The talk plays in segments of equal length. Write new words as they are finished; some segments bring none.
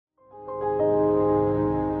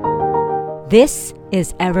This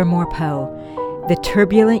is Evermore Poe, the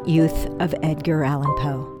turbulent youth of Edgar Allan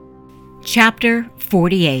Poe. Chapter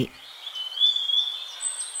 48.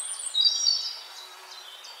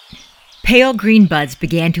 Pale green buds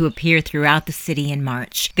began to appear throughout the city in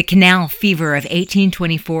March. The canal fever of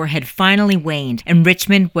 1824 had finally waned, and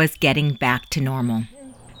Richmond was getting back to normal.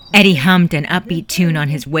 Eddie hummed an upbeat tune on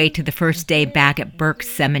his way to the first day back at Burke's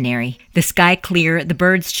Seminary. The sky clear, the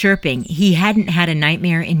birds chirping. He hadn't had a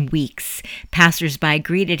nightmare in weeks. Passers-by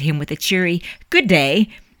greeted him with a cheery, "Good day."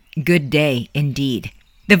 Good day, indeed.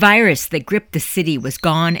 The virus that gripped the city was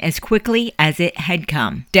gone as quickly as it had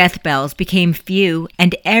come. Death bells became few,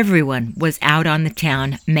 and everyone was out on the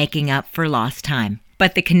town making up for lost time.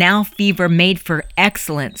 But the canal fever made for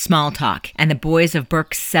excellent small talk, and the boys of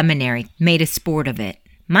Burke's Seminary made a sport of it.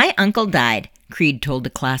 "My uncle died," Creed told a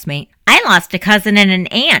classmate. "I lost a cousin and an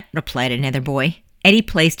aunt," replied another boy. Eddie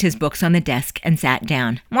placed his books on the desk and sat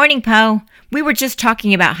down. "Morning, Poe. We were just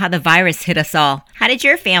talking about how the virus hit us all. How did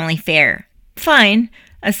your family fare?" "Fine.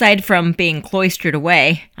 Aside from being cloistered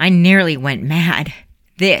away, I nearly went mad."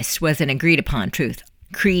 This was an agreed-upon truth.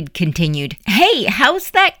 Creed continued, "Hey,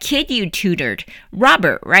 how's that kid you tutored?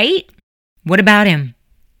 Robert, right?" "What about him?"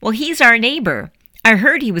 "Well, he's our neighbor. I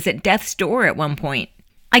heard he was at death's door at one point."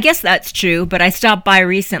 "I guess that's true, but I stopped by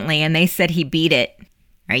recently and they said he beat it."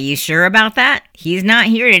 "Are you sure about that? He's not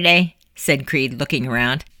here today," said Creed, looking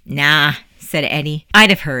around. "Nah," said Eddie. "I'd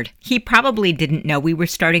have heard. He probably didn't know we were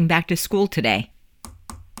starting back to school today."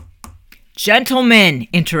 "Gentlemen,"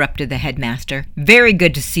 interrupted the headmaster, "very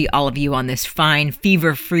good to see all of you on this fine,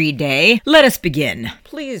 fever-free day. Let us begin.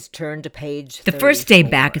 Please turn to page 34. The first day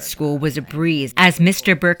back at school was a breeze as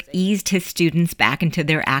Mr. Burke eased his students back into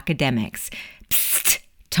their academics. "Psst,"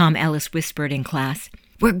 Tom Ellis whispered in class.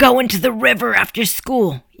 "We're going to the river after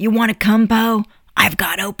school. You want to come, Poe? I've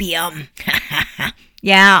got opium."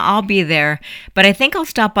 "Yeah, I'll be there, but I think I'll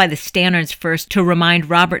stop by the Stanards first to remind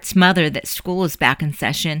Robert's mother that school is back in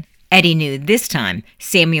session." Eddie knew this time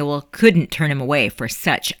Samuel couldn't turn him away for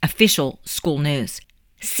such official school news.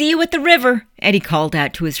 "See you at the river," Eddie called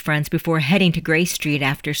out to his friends before heading to Gray Street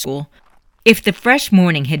after school. If the fresh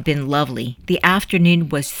morning had been lovely, the afternoon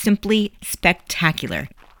was simply spectacular.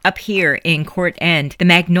 Up here in Court End, the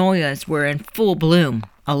magnolias were in full bloom,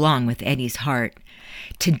 along with Eddie's heart.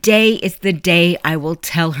 "Today is the day I will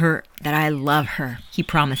tell her that I love her," he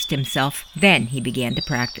promised himself. Then he began to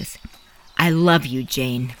practice. "I love you,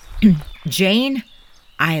 Jane." "Jane,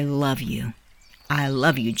 I love you. I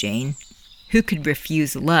love you, Jane." Who could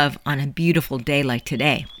refuse love on a beautiful day like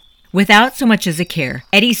today? Without so much as a care,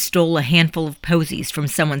 Eddie stole a handful of posies from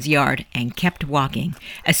someone's yard and kept walking,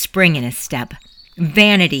 a spring in his step.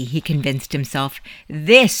 Vanity, he convinced himself.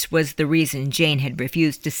 This was the reason Jane had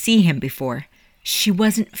refused to see him before. She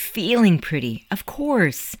wasn't feeling pretty, of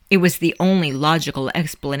course. It was the only logical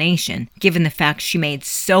explanation, given the fact she made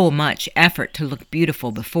so much effort to look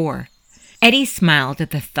beautiful before. Eddie smiled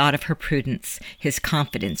at the thought of her prudence. His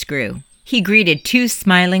confidence grew. He greeted two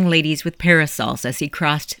smiling ladies with parasols as he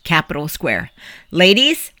crossed Capitol Square.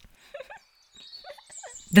 "Ladies?"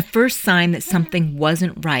 The first sign that something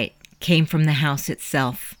wasn't right came from the house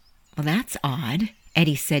itself. "Well, that's odd,"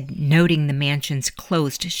 Eddie said, noting the mansion's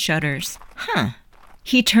closed shutters.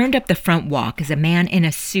 He turned up the front walk as a man in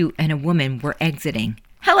a suit and a woman were exiting.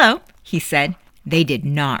 "Hello," he said. They did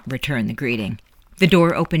not return the greeting. The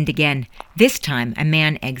door opened again. This time a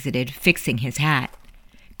man exited, fixing his hat.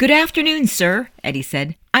 "Good afternoon, sir," Eddie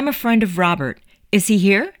said. "I'm a friend of Robert. Is he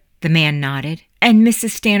here?" The man nodded. "And Mrs.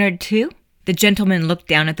 Stannard, too?" The gentleman looked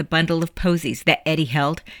down at the bundle of posies that Eddie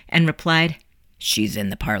held and replied, "She's in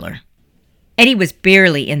the parlor." Eddie was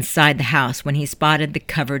barely inside the house when he spotted the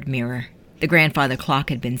covered mirror. The grandfather clock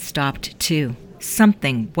had been stopped, too.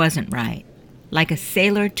 Something wasn't right. Like a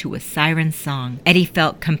sailor to a siren's song, Eddie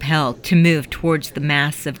felt compelled to move towards the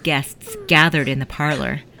mass of guests gathered in the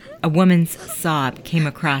parlor. A woman's sob came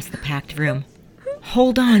across the packed room.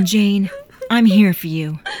 "Hold on, Jane. I'm here for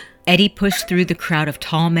you." Eddie pushed through the crowd of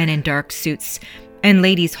tall men in dark suits and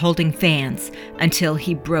ladies holding fans until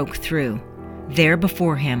he broke through. There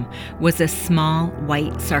before him was a small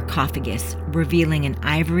white sarcophagus revealing an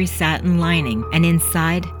ivory satin lining, and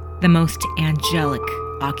inside, the most angelic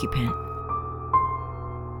occupant.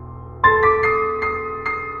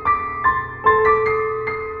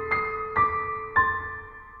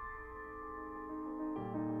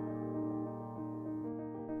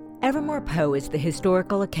 Evermore Poe is the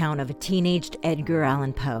historical account of a teenaged Edgar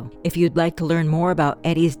Allan Poe. If you'd like to learn more about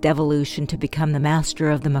Eddie's devolution to become the master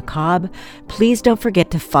of the macabre, please don't forget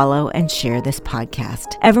to follow and share this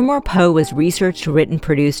podcast. Evermore Poe was researched, written,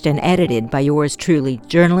 produced, and edited by yours truly,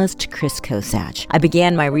 journalist Chris Kosach. I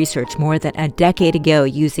began my research more than a decade ago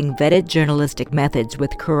using vetted journalistic methods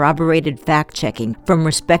with corroborated fact-checking from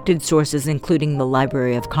respected sources including the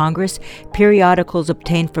Library of Congress, periodicals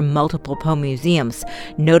obtained from multiple Poe museums,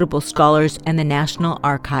 notable scholars, and the National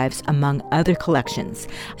Archives, among other collections,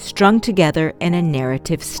 strung together in a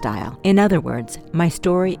narrative style. In other words, my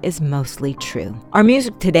story is mostly true. Our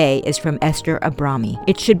music today is from Esther Abrami.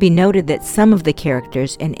 It should be noted that some of the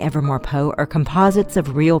characters in Evermore Poe are composites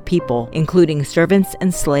of real people, including servants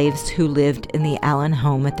and slaves who lived in the Allan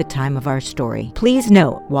home at the time of our story. Please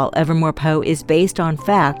note, while Evermore Poe is based on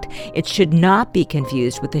fact, it should not be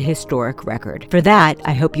confused with a historic record. For that,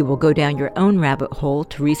 I hope you will go down your own rabbit hole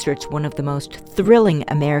to research one of the most thrilling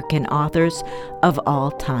American authors of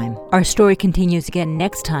all time. Our story continues again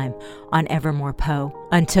next time on Evermore Poe.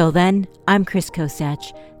 Until then, I'm Chris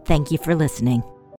Kosach. Thank you for listening.